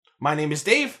My name is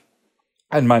Dave.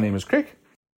 And my name is Craig.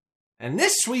 And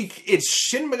this week, it's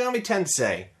Shin Megami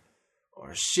Tensei.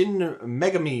 Or Shin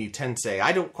Megami Tensei.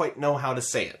 I don't quite know how to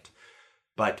say it.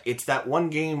 But it's that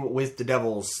one game with the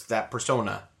devils that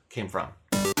Persona came from.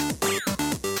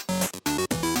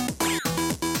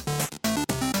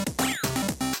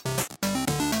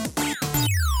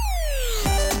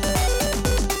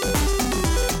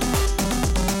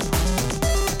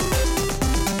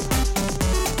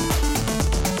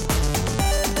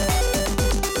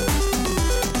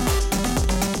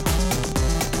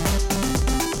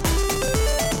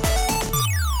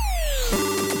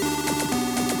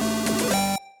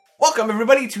 Welcome,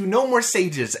 everybody, to No More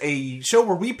Sages, a show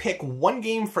where we pick one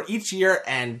game for each year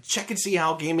and check and see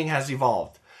how gaming has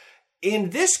evolved. In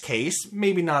this case,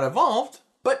 maybe not evolved,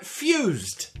 but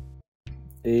fused.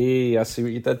 Hey, I see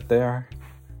what you did there.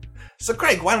 So,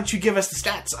 Craig, why don't you give us the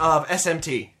stats of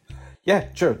SMT? Yeah,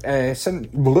 sure.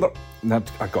 No,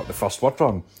 I got the first word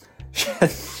wrong.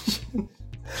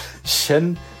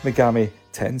 Shin Megami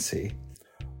Tensei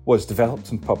was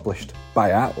developed and published by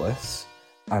Atlas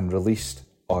and released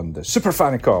on the Super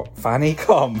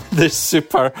Famicom. The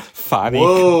Super Famicom.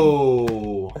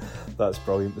 Whoa! That's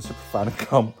brilliant. The Super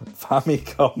Famicom,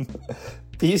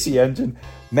 PC Engine,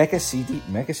 Mega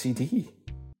CD,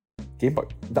 Game Boy,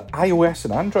 the iOS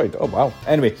and Android. Oh wow.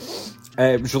 Anyway,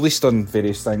 it was released on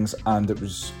various things, and it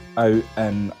was out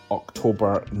in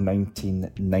October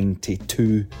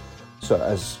 1992. So it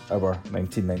is our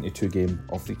 1992 game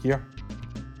of the year.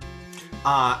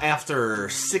 After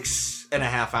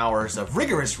 6.5 hours of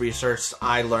rigorous research,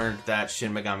 I learned that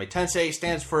Shin Megami Tensei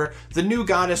stands for the New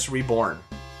Goddess Reborn.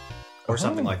 Or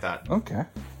something like that. Okay.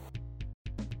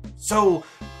 So,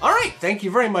 alright, thank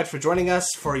you very much for joining us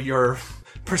for your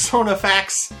Persona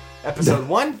Facts Episode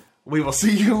 1. We will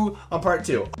see you on Part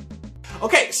 2.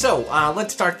 Okay, so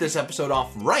let's start this episode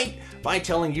off right by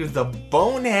telling you the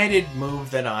boneheaded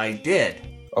move that I did.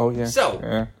 Oh, yeah.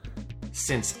 So,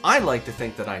 since I like to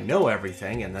think that I know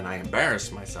everything and then I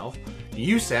embarrass myself,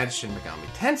 you said Shin Megami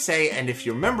Tensei, and if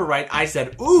you remember right, I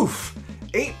said, oof,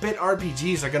 8-bit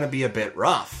RPGs are going to be a bit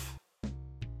rough.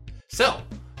 So,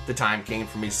 the time came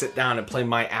for me to sit down and play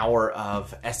my hour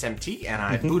of SMT, and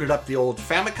I booted up the old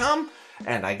Famicom,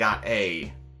 and I got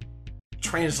a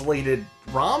translated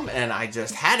ROM, and I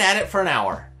just had at it for an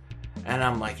hour. And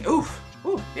I'm like, ooh,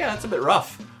 yeah, that's a bit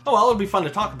rough. Oh, well, it'll be fun to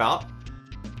talk about.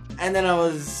 And then I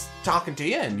was talking to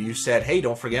you, and you said, hey,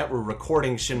 don't forget, we're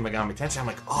recording Shin Megami Tensei. I'm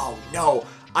like, oh, no,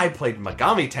 I played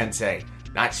Megami Tensei,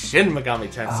 not Shin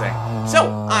Megami Tensei.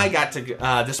 So I got to,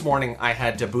 this morning, I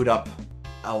had to boot up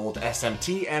old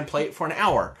SMT and play it for an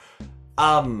hour.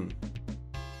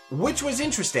 Which was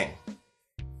interesting.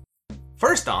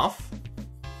 First off,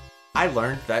 I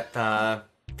learned that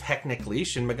technically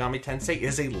Shin Megami Tensei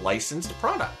is a licensed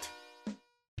product.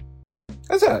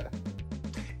 Is it?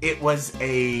 It was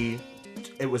a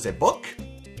book,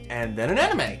 and then an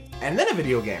anime, and then a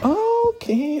video game.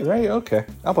 Okay, right, okay.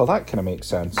 Oh, well, that kind of makes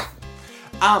sense.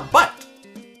 But,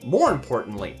 more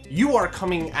importantly, you are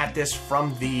coming at this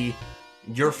from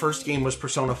your first game was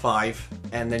Persona 5,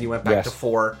 and then you went back to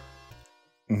 4,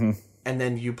 and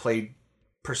then you played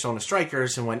Persona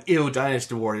Strikers, and went, ew,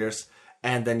 Dynasty Warriors,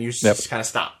 and then you just kind of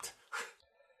stopped.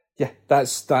 Yeah,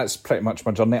 that's pretty much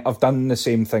my journey. I've done the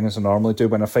same thing as I normally do.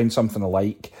 When I find something I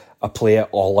like, I play it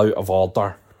all out of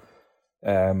order.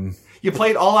 You play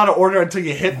it all out of order until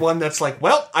you hit one that's like,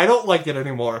 well, I don't like it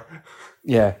anymore.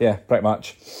 Yeah, pretty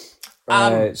much.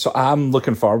 So I'm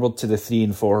looking forward to the 3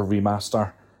 and 4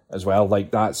 remaster as well. Like,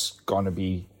 that's going to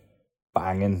be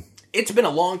banging. It's been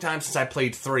a long time since I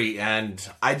played 3, and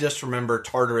I just remember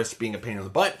Tartarus being a pain in the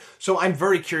butt, so I'm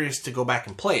very curious to go back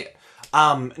and play it.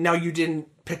 Now, you didn't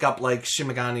pick up, like, Shin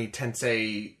Megami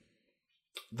Tensei,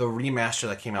 the remaster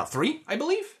that came out, 3, I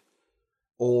believe?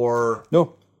 Or...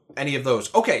 No. Any of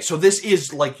those. Okay, so this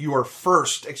is, like, your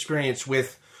first experience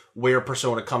with where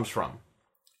Persona comes from.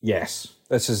 Yes.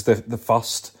 This is the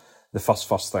first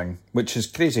thing, which is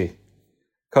crazy.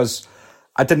 Because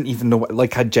I didn't even know,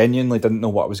 like, I genuinely didn't know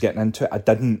what I was getting into. I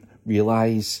didn't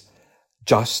realise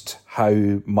just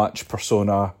how much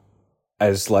Persona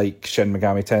is like Shin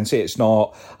Megami Tensei. It's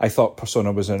not. I thought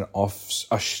Persona was a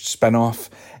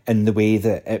spin-off in the way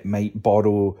that it might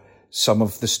borrow some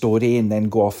of the story and then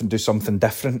go off and do something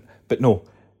different. But no,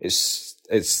 it's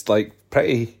like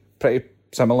pretty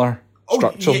similar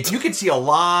structured. Yeah, you can see a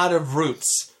lot of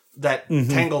roots that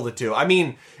tangle the two. I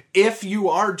mean, if you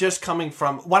are just coming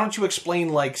from, why don't you explain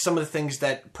like some of the things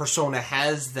that Persona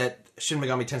has that Shin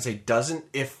Megami Tensei doesn't,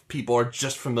 if people are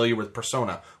just familiar with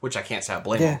Persona, which I can't say I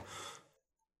blame them.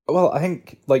 Well, I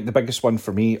think like the biggest one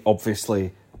for me,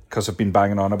 obviously, because I've been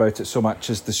banging on about it so much,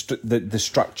 is the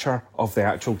structure of the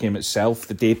actual game itself.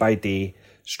 The day-by-day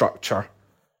structure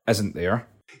isn't there.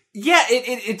 Yeah,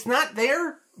 it's not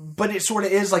there, but it sort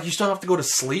of is. Like, you still have to go to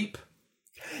sleep.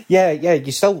 Yeah,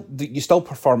 you still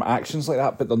perform actions like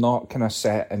that, but they're not kind of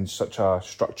set in such a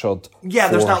structured. Yeah,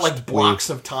 there's not like blocks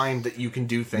way. of time that you can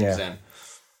do things in.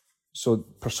 So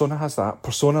Persona has that.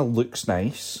 Persona looks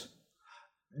nice.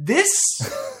 This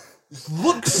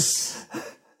looks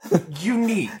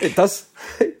unique. It does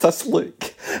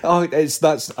look. Oh,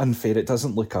 that's unfair. It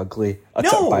doesn't look ugly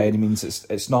by any means.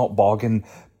 It's not bogging,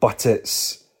 but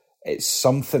it's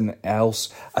something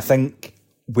else. I think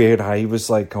where I was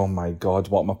like, oh my god,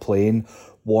 what am I playing?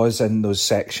 Was in those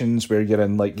sections where you're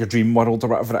in like your dream world or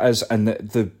whatever it is, and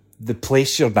the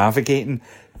place you're navigating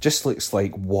just looks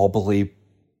like wobbly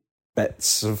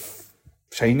bits of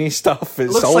shiny stuff. It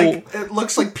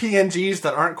looks like PNGs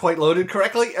that aren't quite loaded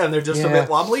correctly, and they're just a bit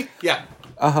wobbly. Yeah.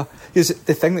 Because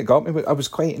the thing that got me, I was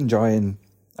quite enjoyed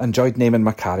naming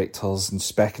my characters and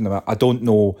specking them out. I don't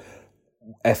know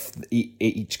if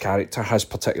each character has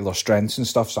particular strengths and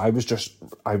stuff, so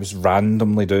I was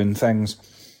randomly doing things,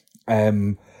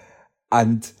 and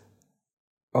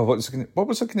what was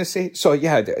I going to say? So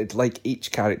yeah, like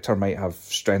each character might have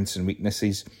strengths and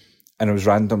weaknesses, and I was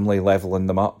randomly leveling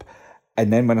them up.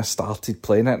 And then when I started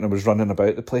playing it and I was running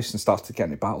about the place and started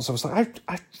getting into battles, I was like,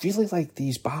 I really like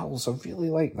these battles. I really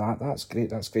like that. That's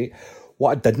great.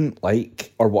 What I didn't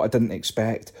like, or what I didn't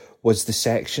expect, was the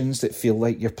sections that feel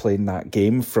like you're playing that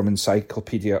game from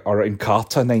Encyclopedia or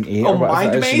Encarta 98 or whatever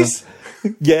Mind it is.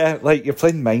 Maze? Yeah, like you're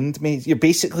playing Mind Maze. You're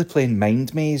basically playing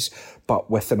Mind Maze,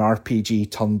 but with an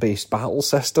RPG turn-based battle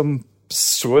system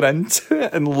thrown into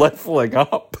it and leveling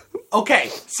up. Okay,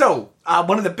 so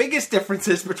one of the biggest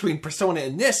differences between Persona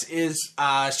and this is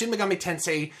Shin Megami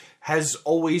Tensei has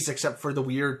always, except for the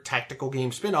weird tactical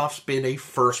game spin-offs, been a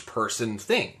first-person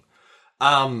thing.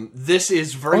 This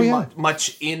is very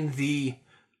much in the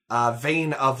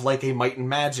vein of like a Might and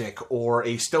Magic or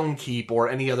a Stone Keep or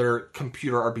any other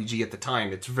computer RPG at the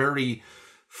time. It's very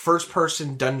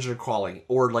first-person dungeon crawling,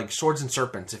 or like Swords and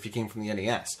Serpents if you came from the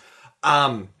NES.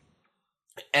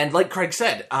 And like Craig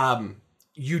said,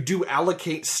 you do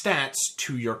allocate stats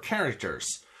to your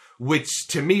characters, which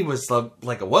to me was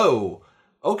like a whoa,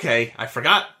 okay, I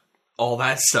forgot all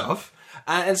that stuff.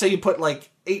 And so you put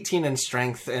like 18 in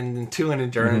strength and 2 in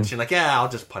endurance. Mm-hmm. You're like, yeah, I'll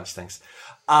just punch things.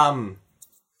 One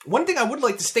thing I would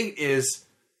like to state is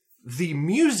the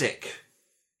music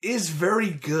is very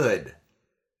good.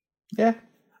 Yeah.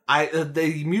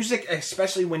 The music,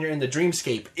 especially when you're in the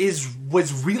dreamscape,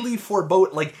 was really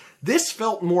foreboding. Like, this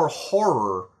felt more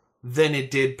horror than it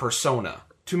did Persona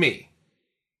to me.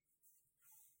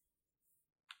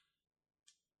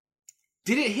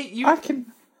 Did it hit you?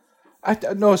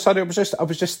 No, sorry. I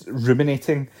was just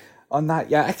ruminating on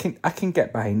that. Yeah, I can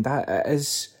get behind that.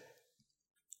 It's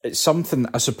something,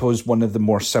 I suppose, one of the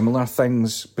more similar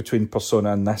things between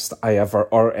Persona and this that I ever,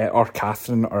 or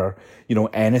Catherine, or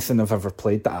anything I've ever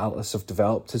played that Atlas have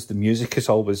developed, is the music is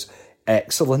always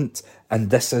excellent, and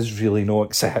this is really no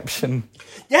exception.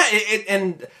 Yeah,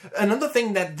 and another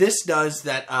thing that this does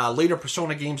that later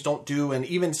Persona games don't do, and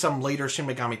even some later Shin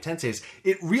Megami Tenseis,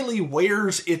 it really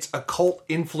wears its occult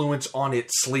influence on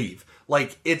its sleeve.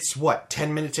 Like, it's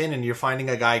 10 minutes in and you're finding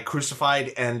a guy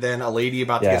crucified and then a lady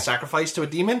about to get sacrificed to a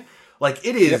demon? Like,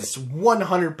 it is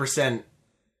 100%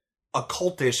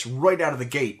 occultish right out of the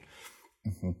gate.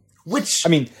 Mm-hmm. Which, I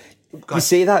mean, you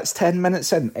say that's 10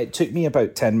 minutes in. It took me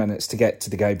about 10 minutes to get to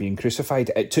the guy being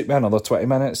crucified. It took me another 20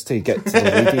 minutes to get to the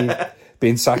lady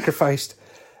being sacrificed.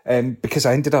 Because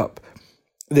I ended up,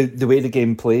 the way the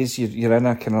game plays, you're in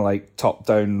a kind of like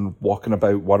top-down, walking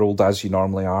about world as you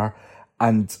normally are.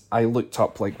 And I looked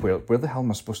up, like, where the hell am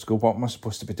I supposed to go? What am I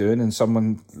supposed to be doing? And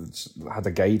someone had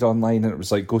a guide online, and it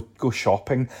was like, go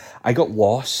shopping. I got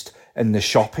lost in the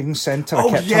shopping centre. Oh,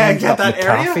 I kept that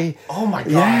area? Cafe. Oh, my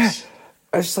gosh.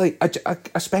 Yeah. It's like,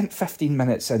 I spent 15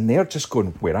 minutes in there just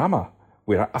going, where am I?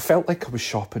 I felt like I was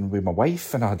shopping with my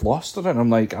wife, and I had lost her, and I'm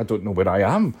like, I don't know where I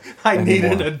am anymore. Need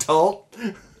an adult.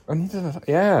 I need an adult,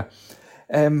 yeah.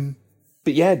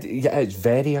 But yeah, it's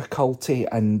very occulty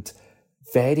and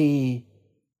very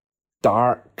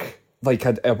dark. Like,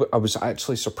 I was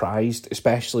actually surprised,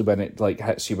 especially when it like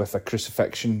hits you with a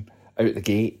crucifixion out the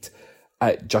gate,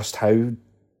 at just how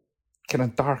kind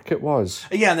of dark it was.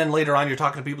 Yeah, and then later on you're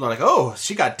talking to people that are like, oh,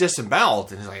 she got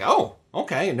disemboweled. And it's like, oh,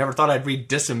 okay. I never thought I'd read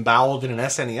disemboweled in an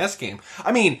SNES game.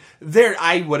 I mean,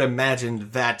 I would imagine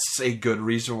that's a good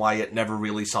reason why it never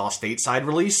really saw stateside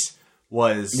release.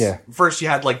 First you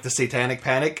had like the Satanic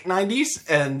Panic 90s,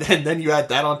 and then you had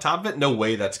that on top of it. No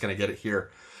way that's going to get it here.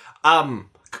 Couple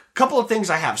couple of things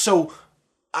I have. So,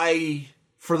 I,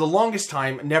 for the longest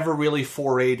time, never really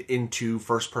forayed into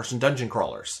first-person dungeon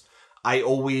crawlers. I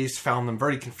always found them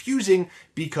very confusing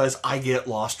because I get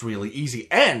lost really easy.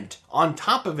 And, on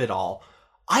top of it all,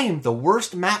 I am the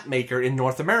worst map maker in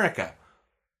North America.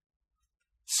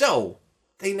 So,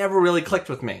 they never really clicked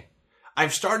with me.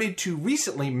 I've started to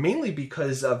recently, mainly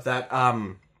because of that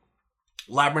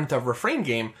Labyrinth of Refrain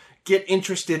game, get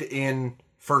interested in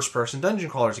first-person dungeon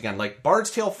crawlers again. Like,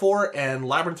 Bard's Tale 4 and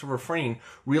Labyrinth of Refrain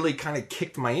really kind of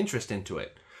kicked my interest into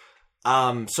it.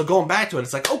 So going back to it,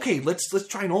 it's like, okay, let's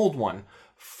try an old one.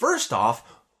 First off,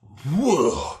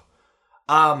 whoa.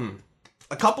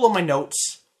 A couple of my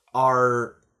notes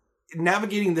are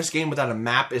navigating this game without a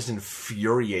map is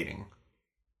infuriating.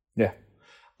 Yeah.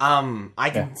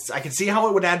 I can see how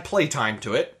it would add playtime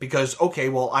to it, because, okay,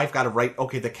 well, I've got to write,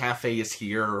 okay, the cafe is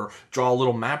here, or draw a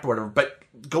little map or whatever, but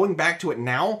going back to it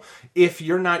now, if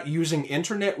you're not using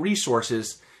internet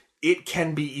resources, it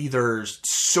can be either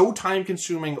so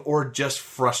time-consuming or just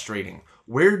frustrating.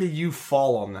 Where do you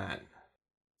fall on that?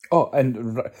 Oh,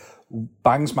 and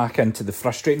bangs back into the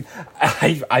frustrating.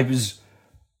 I was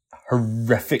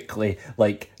horrifically,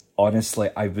 like, honestly,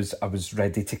 I was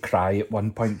ready to cry at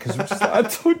one point because I was just like, I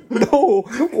don't know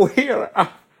where I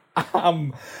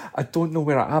am. I don't know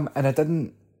where I am, and I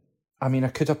didn't. I mean, I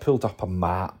could have pulled up a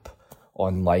map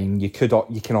online. You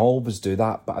can always do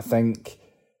that, but I think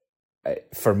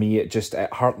for me, it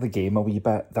hurt the game a wee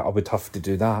bit that I would have to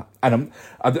do that. And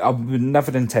I was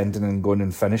never intending on going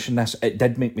and finishing this. It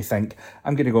did make me think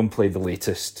I'm going to go and play the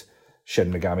latest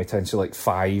Shin Megami Tensei, like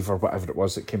 5 or whatever it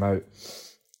was that came out.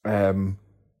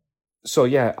 So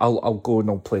yeah, I'll go and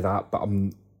I'll play that, but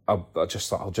I just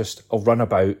thought I'll run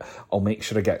about, I'll make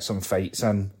sure I get some fights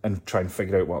in and try and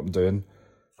figure out what I'm doing.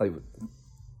 Like,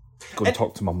 go and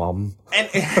talk to my mum. And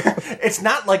it's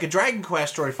not like a Dragon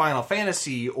Quest or a Final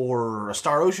Fantasy or a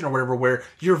Star Ocean or whatever, where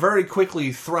you're very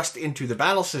quickly thrust into the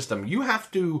battle system. You have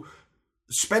to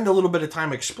spend a little bit of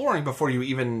time exploring before you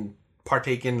even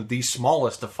partake in the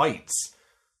smallest of fights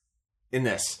in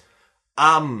this.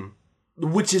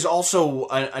 Which is also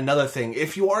another thing.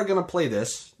 If you are going to play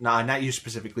this, not you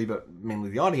specifically, but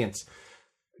mainly the audience,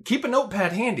 keep a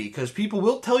notepad handy, because people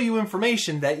will tell you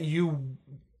information that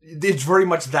it's very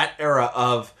much that era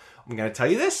of, I'm going to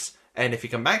tell you this, and if you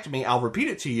come back to me, I'll repeat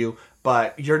it to you,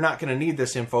 but you're not going to need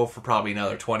this info for probably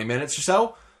another 20 minutes or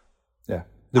so. Yeah.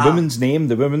 The woman's name,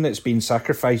 the woman that's been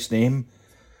sacrificed name.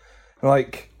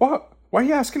 Like, what? Why are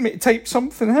you asking me to type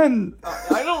something in?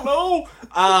 I don't know.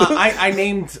 I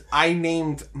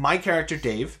named my character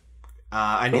Dave.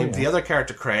 I named the other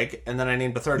character Craig, and then I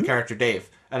named the third character Dave.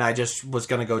 And I just was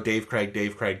going to go Dave, Craig,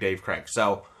 Dave, Craig, Dave, Craig.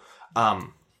 So,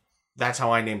 that's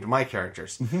how I named my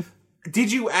characters. Mm-hmm.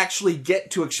 Did you actually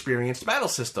get to experience the battle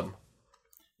system?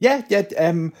 Yeah.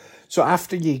 So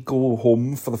after you go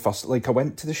home for the first, like, I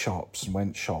went to the shops and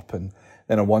went shopping.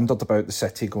 Then I wandered about the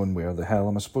city going, where the hell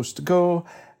am I supposed to go?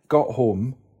 Got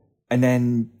home, and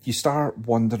then you start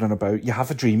wandering about. You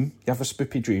have a dream. You have a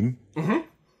spoopy dream,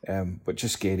 which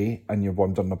is scary, and you're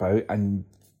wandering about, and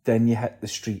then you hit the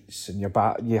streets, and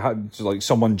like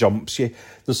someone jumps you.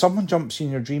 Does someone jumps you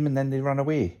in your dream, and then they run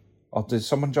away? Or does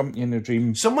someone jump you in your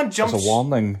dream? Someone jumps as a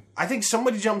warning. I think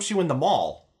somebody jumps you in the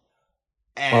mall.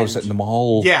 And, oh, is it in the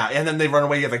mall? Yeah, and then they run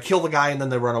away. You have to kill the guy, and then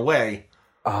they run away.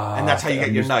 And that's how you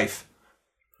get your knife.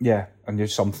 Yeah, and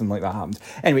there's something like that happened.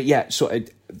 Anyway, yeah, so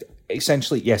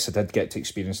essentially, yes, I did get to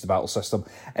experience the battle system,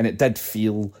 and it did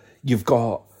feel, you've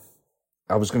got,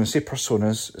 I was going to say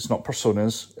personas, it's not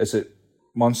personas, is it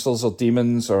monsters or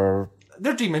demons or...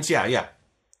 They're demons, yeah.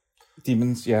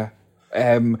 Demons, yeah.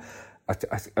 And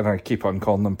I keep on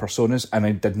calling them personas, and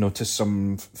I did notice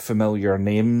some familiar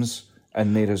names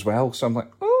in there as well, so I'm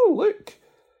like, oh, look.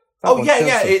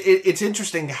 It's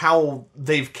interesting how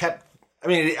they've kept... I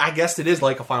mean, I guess it is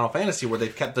like a Final Fantasy where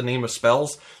they've kept the name of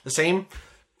spells the same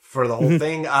for the whole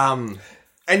thing.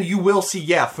 And you will see,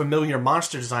 familiar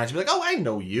monster designs. You'll be like, oh, I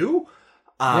know you.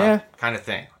 Kind of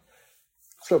thing.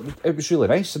 So it was really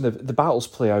nice. And the battles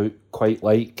play out quite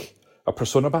like a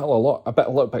Persona battle, a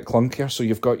little bit clunkier. So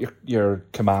you've got your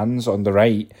commands on the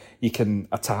right. You can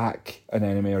attack an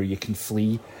enemy or you can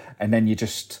flee. And then you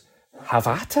just have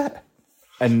at it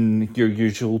in your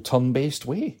usual turn-based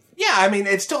way. Yeah, I mean,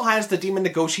 it still has the demon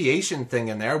negotiation thing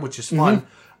in there, which is fun.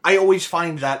 I always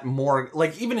find that more,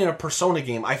 like, even in a Persona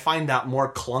game, I find that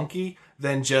more clunky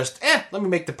than just, let me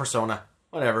make the Persona.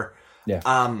 Whatever.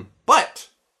 Yeah. But,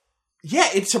 yeah,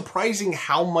 it's surprising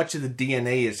how much of the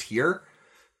DNA is here.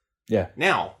 Yeah.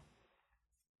 Now,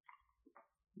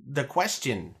 the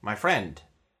question, my friend,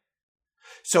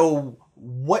 So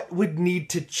what would need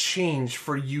to change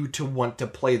for you to want to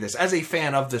play this as a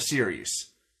fan of the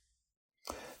series?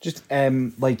 Just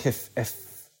like if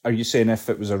are you saying if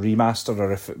it was a remaster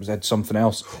or if it was something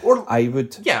else? Or I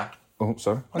would. Yeah. Oh,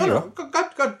 sorry. No,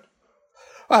 good.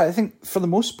 Well, I think for the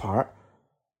most part,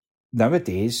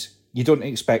 nowadays you don't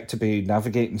expect to be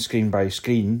navigating screen by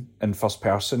screen in first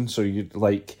person, so you'd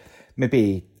like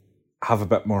maybe have a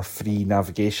bit more free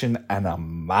navigation and a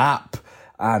map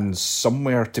and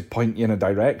somewhere to point you in a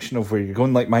direction of where you're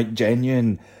going. Like my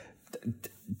genuine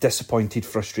disappointed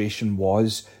frustration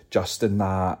was just in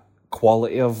that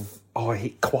quality of, I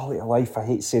hate quality of life. I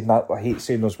hate saying that. I hate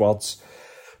saying those words.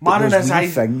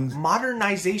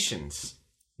 Modernizations.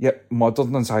 Yep,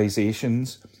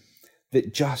 modernizations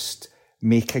that just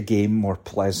make a game more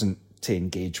pleasant to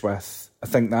engage with. I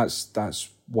think that's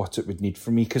what it would need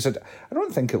for me, because I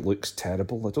don't think it looks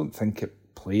terrible. I don't think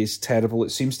it plays terrible.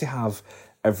 It seems to have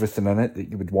everything in it that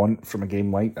you would want from a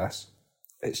game like this.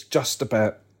 It's just a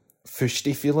bit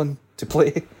fushty feeling to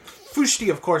play. Fushty,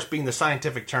 of course, being the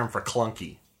scientific term for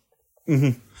clunky.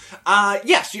 Mm-hmm.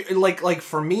 Yes, like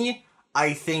for me,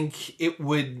 I think it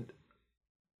would.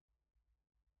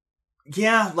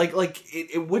 Yeah,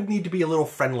 it would need to be a little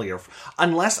friendlier,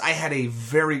 unless I had a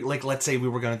very, like, let's say we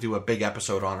were going to do a big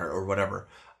episode on it or whatever.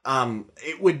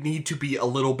 It would need to be a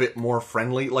little bit more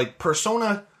friendly. Like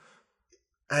Persona,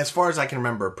 as far as I can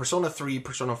remember, Persona 3,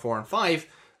 Persona 4, and 5,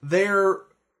 they're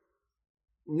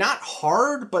not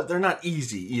hard, but they're not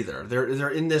easy either. They're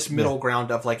in this middle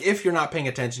ground of, like, if you're not paying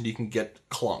attention, you can get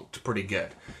clunked pretty good.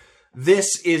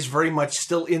 This is very much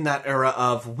still in that era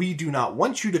of, we do not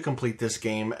want you to complete this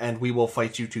game, and we will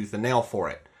fight you tooth and nail for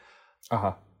it.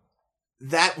 Uh-huh.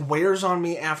 That wears on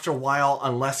me after a while,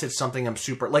 unless it's something I'm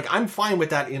super... Like, I'm fine with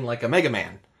that in, like, a Mega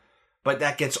Man. But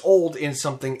that gets old in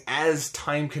something as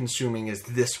time-consuming as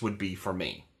this would be for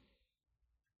me.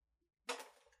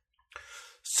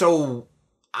 So,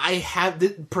 I have...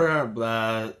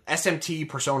 SMT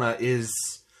Persona is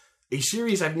a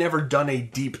series I've never done a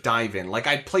deep dive in. Like,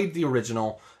 I played the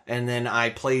original, and then I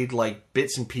played, like,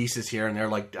 bits and pieces here and there,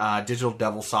 like Digital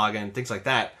Devil Saga and things like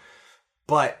that.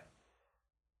 But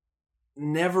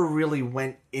never really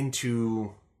went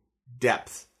into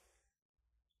depth.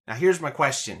 Now, here's my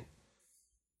question.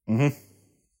 Mm-hmm.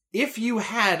 If you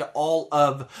had all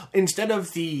of... Instead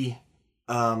of the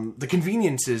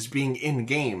conveniences being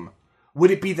in-game,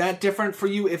 would it be that different for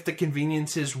you if the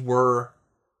conveniences were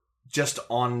just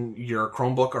on your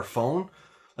Chromebook or phone?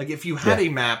 Like, if you had a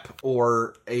map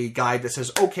or a guide that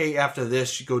says, okay, after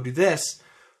this, you go do this,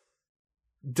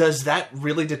 does that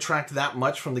really detract that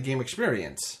much from the game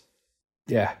experience?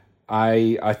 Yeah.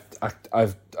 I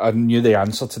knew the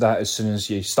answer to that as soon as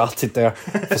you started there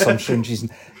for some strange reason,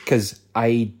 because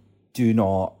I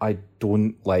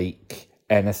don't like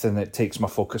anything that takes my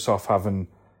focus off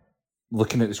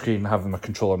looking at the screen and having my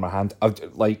controller in my hand. I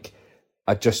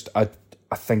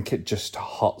think it just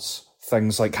hurts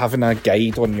things, like having a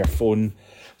guide on your phone.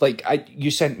 Like,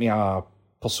 you sent me a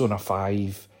Persona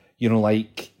 5,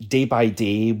 like day by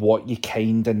day what you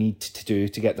kind of need to do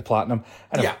to get the platinum,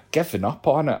 and I've given up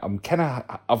on it.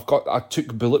 I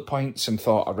took bullet points and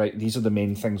thought, all right, these are the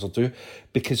main things I'll do,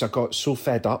 because I got so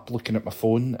fed up looking at my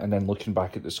phone and then looking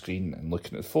back at the screen and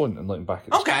looking at the phone and looking back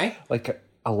at the screen. Like,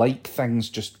 I like things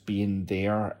just being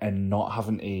there and not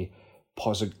having to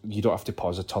pause you don't have to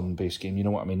pause a turn-based game, you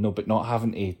know what I mean? No, but not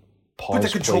having to pause. Put the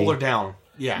controller down.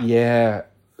 Yeah. Yeah.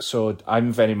 So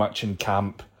I'm very much in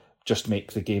camp, just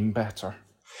make the game better.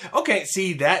 Okay,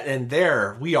 see, that and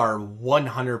there, we are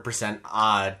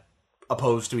 100%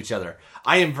 opposed to each other.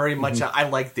 I am very much, I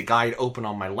like the guide open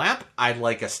on my lap, I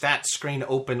like a stats screen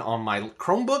open on my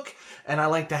Chromebook, and I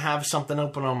like to have something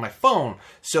open on my phone.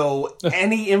 So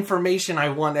any information I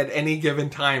want at any given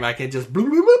time, I can just bloop,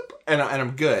 bloop, bloop, and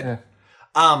I'm good. Yeah.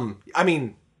 I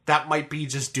mean, that might be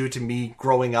just due to me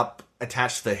growing up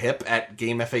attached to the hip at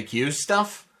Game FAQs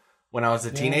stuff when I was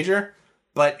a teenager.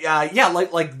 But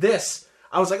like this,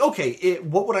 I was like, okay,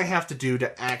 what would I have to do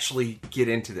to actually get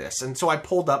into this? And so I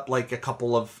pulled up like a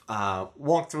couple of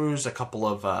walkthroughs, a couple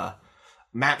of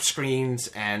map screens,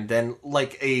 and then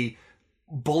like a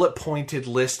bullet pointed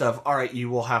list of, all right, you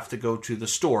will have to go to the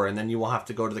store, and then you will have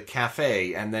to go to the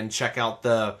cafe, and then check out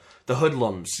the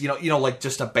hoodlums, like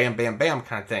just a bam, bam, bam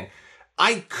kind of thing.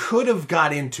 I could have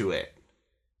got into it,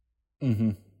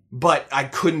 but I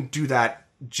couldn't do that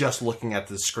just looking at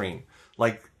the screen.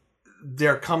 Like,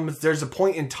 there's a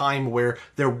point in time where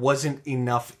there wasn't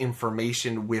enough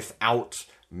information without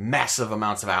massive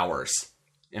amounts of hours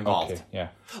involved. Okay, yeah.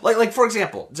 Like for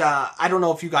example, I don't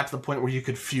know if you got to the point where you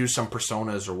could fuse some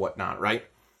personas or whatnot, right?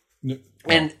 No.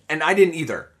 And I didn't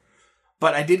either.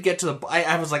 But I did get to the...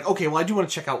 I was like, okay, well, I do want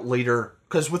to check out later.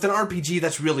 Because with an RPG,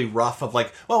 that's really rough of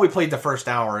like, well, we played the first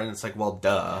hour, and it's like, well,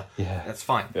 duh. Yeah. That's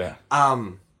fine. Yeah.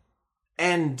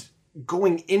 And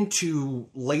going into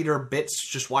later bits,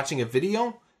 just watching a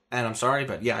video, and I'm sorry,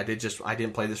 but yeah, I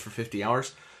didn't play this for 50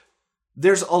 hours.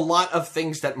 There's a lot of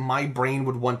things that my brain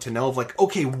would want to know of like,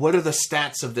 okay, what are the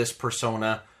stats of this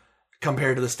persona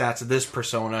compared to the stats of this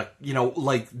persona? You know,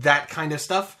 like that kind of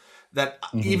stuff that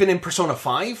even in Persona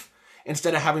 5,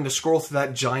 instead of having to scroll through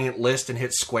that giant list and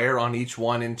hit square on each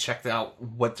one and check out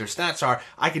what their stats are,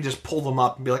 I could just pull them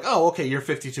up and be like, oh, okay, you're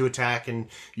 52 attack and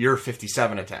you're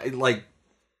 57 attack. Like,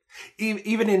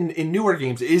 even in newer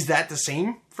games, is that the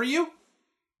same for you?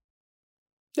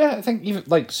 Yeah, I think even,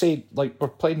 like, say, like, we're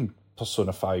playing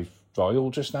Persona 5 Royal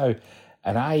just now,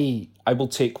 and I will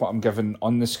take what I'm given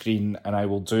on the screen and I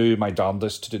will do my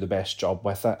darndest to do the best job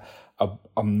with it.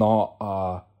 I'm not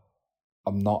a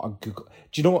Google...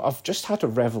 Do you know what? I've just had a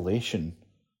revelation.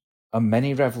 A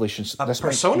mini revelation. This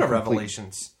Persona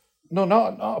revelations? No,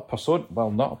 not a Persona...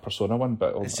 Well, not a Persona one,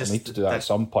 but I need to do that at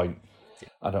some point.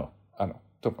 I know.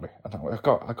 Don't worry.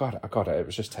 I got it. It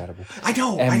was just terrible. I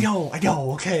know.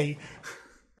 Okay.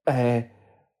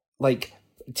 Like,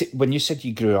 when you said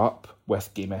you grew up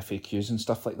with game FAQs and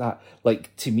stuff like that,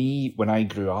 like, to me, when I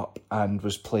grew up and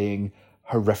was playing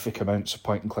horrific amounts of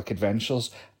point-and-click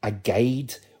adventures, a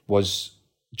guide was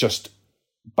just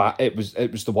bad. It was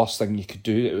the worst thing you could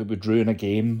do. It would ruin a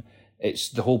game. It's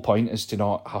the whole point is to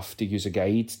not have to use a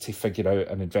guide to figure out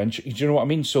an adventure. Do you know what I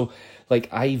mean? So, like,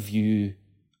 I viewed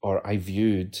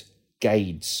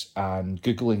guides and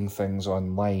Googling things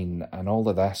online and all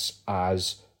of this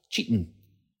as cheating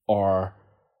or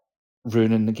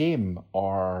ruining the game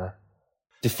or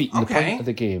defeating the point of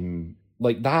the game.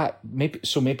 Like that,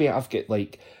 maybe I've got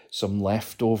like some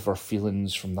leftover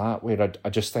feelings from that where I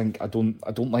just think I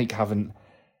don't like having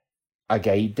a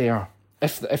guide there.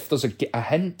 If there's a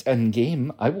hint in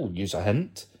game, I will use a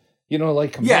hint. You know,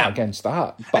 like, I'm not against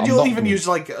that. But and you'll even use,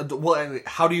 like, well,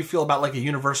 how do you feel about, like, a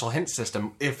universal hint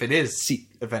system if it is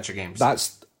adventure games?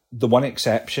 That's the one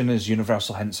exception is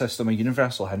universal hint system. A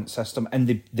universal hint system. And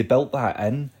they built that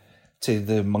in to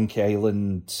the Monkey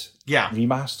Island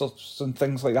remasters and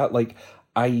things like that. Like,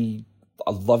 I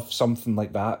love something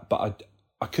like that, but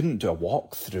I couldn't do a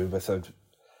walkthrough with an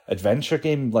adventure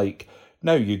game. Like,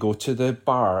 now you go to the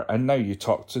bar and now you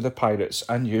talk to the pirates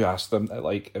and you ask them,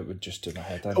 like, it would just do my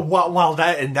head in. Well,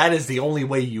 that is the only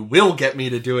way you will get me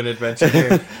to do an adventure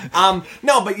game.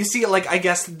 No, but you see, like, I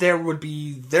guess there's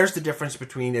the difference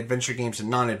between adventure games and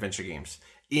non-adventure games.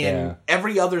 In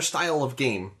every other style of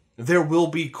game, there will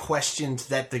be questions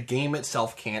that the game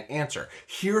itself can't answer.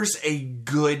 Here's a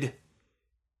good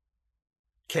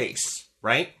case,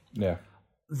 right? Yeah.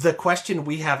 The question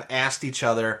we have asked each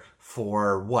other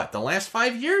for what, the last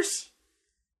 5 years?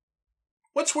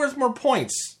 What's worth more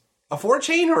points? A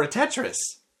 4-chain or a Tetris?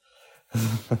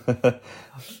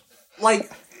 Like,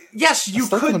 yes, you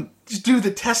could do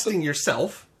the testing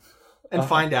yourself and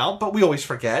find out, but we always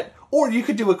forget. Or you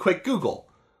could do a quick Google.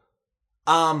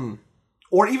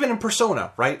 Or even in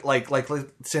Persona, right? Like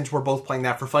since we're both playing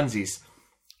that for funsies.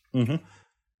 Mm-hmm.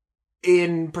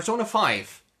 In Persona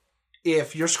 5,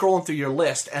 if you're scrolling through your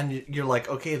list and you're like,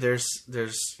 okay, there's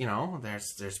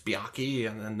Byakuya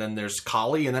and then there's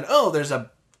Kali and then, there's a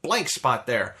blank spot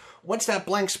there. What's that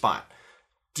blank spot?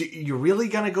 You really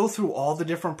going to go through all the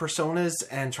different personas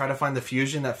and try to find the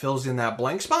fusion that fills in that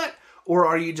blank spot? Or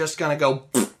are you just going to go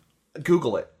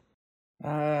Google it?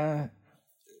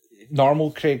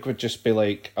 Normal Craig would just be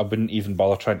like, I wouldn't even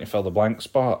bother trying to fill the blank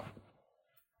spot.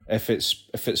 If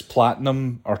it's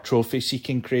platinum or trophy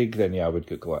seeking Craig, then yeah, I would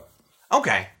Google it.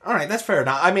 Okay, all right, that's fair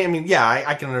enough. I mean, yeah,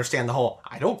 I can understand the whole,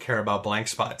 I don't care about blank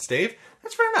spots, Dave.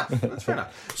 That's fair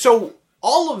enough. So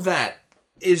all of that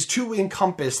is to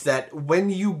encompass that when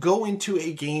you go into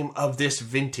a game of this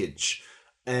vintage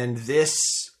and this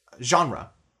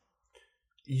genre,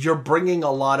 you're bringing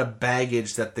a lot of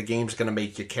baggage that the game's going to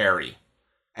make you carry.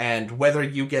 And whether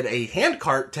you get a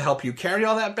handcart to help you carry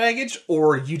all that baggage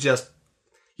or you just,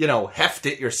 heft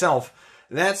it yourself,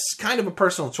 that's kind of a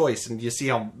personal choice, and you see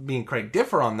how me and Craig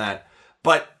differ on that.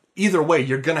 But either way,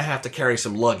 you're going to have to carry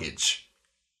some luggage.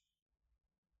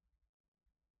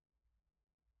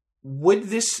 Would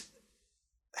this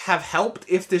have helped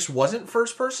if this wasn't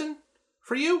first person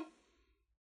for you?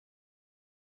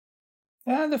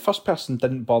 Yeah, the first person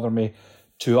didn't bother me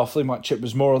too awfully much. It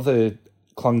was more the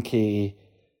clunky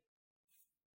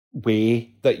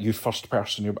way that you first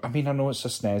person. I mean, I know it's a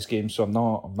SNES game, so I'm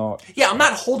not. Yeah, I'm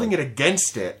not holding it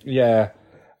against it. Yeah,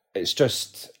 it's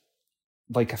just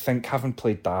like I think having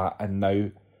played that and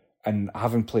now and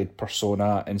having played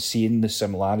Persona and seeing the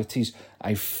similarities,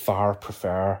 I far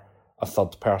prefer a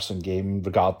third-person game,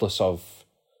 regardless of,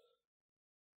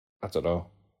 I don't know,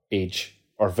 age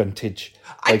or vintage.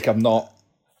 I'm not...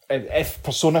 If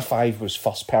Persona 5 was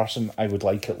first-person, I would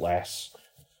like it less.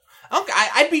 Okay,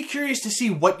 I'd be curious to see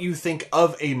what you think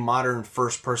of a modern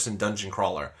first-person dungeon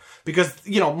crawler. Because,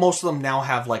 most of them now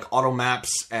have, auto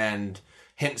maps and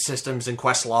hint systems and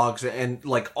quest logs and,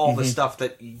 all the stuff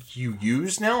that you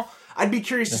use now. I'd be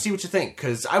curious to see what you think,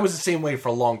 because I was the same way for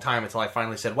a long time until I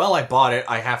finally said, well, I bought it,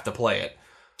 I have to play it.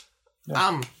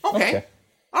 Yeah. Okay.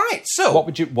 All right, so...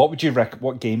 What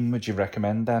game would you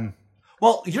recommend, then?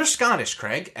 Well, you're Scottish,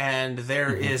 Craig, and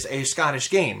there is a Scottish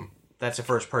game that's a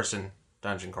first-person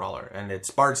dungeon crawler, and it's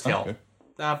Bard's Tale.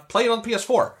 Okay. Play it on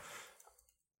PS4.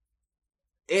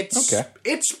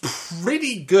 It's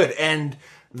pretty good, and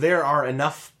there are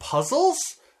enough puzzles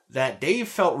that Dave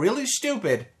felt really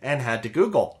stupid and had to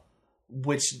Google,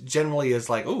 which generally is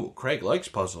like, ooh, Craig likes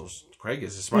puzzles. Craig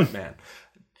is a smart man.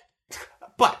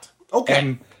 But,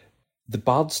 okay. The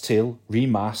Bard's Tale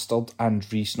remastered and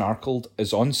re-snarkled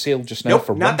is on sale just now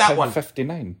for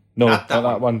 £1.59. No, not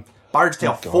that one. Bard's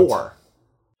Tale 4.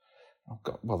 Oh,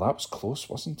 God. Well, that was close,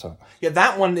 wasn't it? Yeah,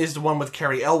 that one is the one with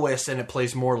Carrie Elwes, and it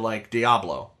plays more like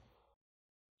Diablo.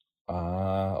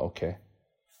 Okay.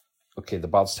 Okay, the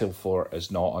Bard's Tale 4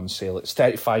 is not on sale. It's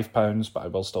 £35, but I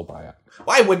will still buy it.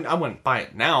 Well, I wouldn't buy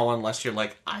it now unless you're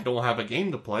like, I don't have a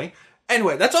game to play.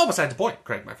 Anyway, that's all beside the point,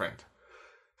 Craig, my friend.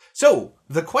 So,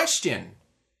 the question,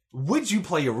 would you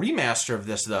play a remaster of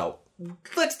this, though?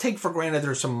 Let's take for granted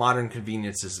there's some modern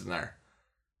conveniences in there.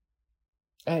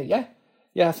 Yeah,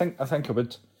 I think I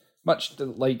would. Much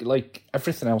like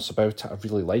everything else about it, I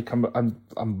really like.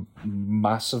 I'm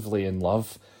massively in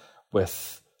love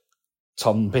with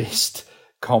turn-based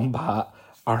combat,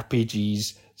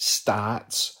 RPGs,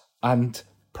 stats, and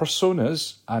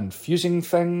personas, and fusing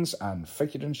things, and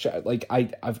figuring shit.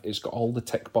 It's got all the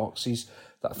tick boxes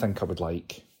that I think I would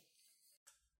like.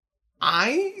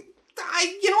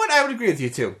 You know what? I would agree with you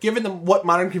too. Given what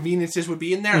modern conveniences would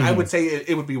be in there, I would say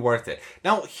it would be worth it.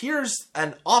 Now, here's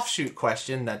an offshoot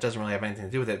question that doesn't really have anything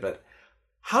to do with it, but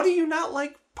how do you not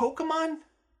like Pokemon?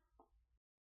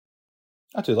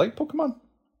 I do like Pokemon.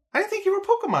 I didn't think you were a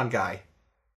Pokemon guy.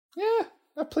 Yeah,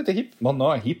 I played a heap. Well,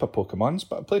 not a heap of Pokemons,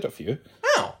 but I played a few.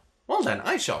 Oh, well then,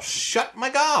 I shall shut my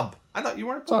gob. I thought you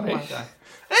weren't a Pokemon guy.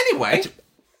 Anyway,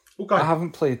 I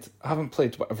haven't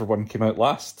played whatever one came out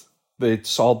last. The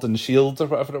Sword and Shield or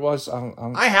whatever it was.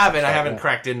 I haven't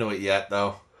cracked into it yet,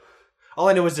 though. All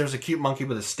I know is there's a cute monkey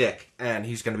with a stick, and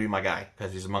he's going to be my guy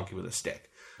because he's a monkey with a stick.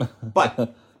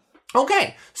 But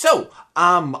okay, so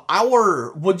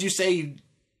would you say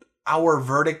our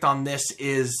verdict on this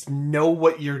is know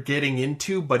what you're getting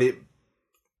into, but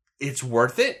it's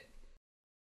worth it?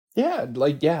 Yeah,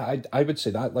 I would say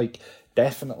that.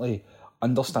 Definitely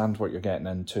understand what you're getting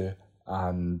into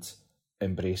and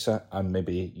embrace it, and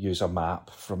maybe use a map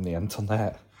from the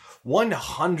internet.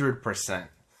 100%.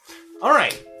 All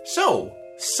right, so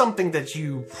something that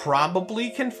you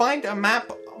probably can find a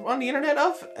map on the internet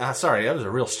of. Sorry, that was a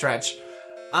real stretch.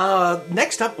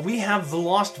 Next up, we have The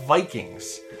Lost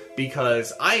Vikings,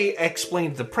 because I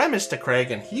explained the premise to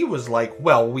Craig, and he was like,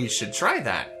 well, we should try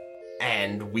that.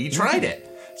 And we tried it.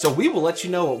 So we will let you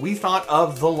know what we thought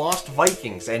of The Lost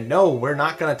Vikings. And no, we're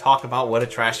not going to talk about what a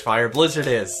trash fire blizzard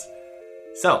is.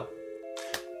 So,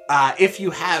 if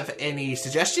you have any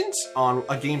suggestions on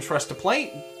a game for us to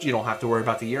play, you don't have to worry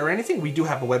about the year or anything. We do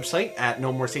have a website at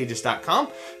nomoresages.com.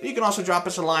 You can also drop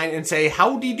us a line and say,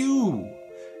 howdy do.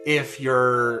 If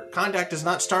your contact does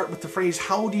not start with the phrase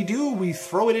howdy do, we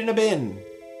throw it in a bin.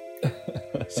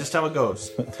 It's just how it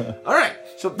goes. All right,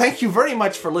 so thank you very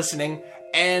much for listening.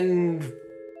 And,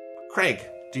 Craig,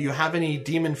 do you have any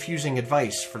demon-fusing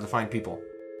advice for the fine people?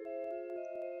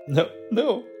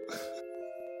 No.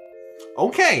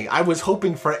 Okay, I was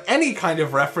hoping for any kind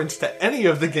of reference to any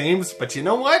of the games, but you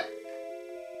know what?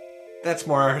 That's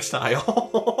more our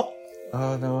style.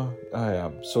 Oh, no. I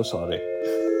am so sorry.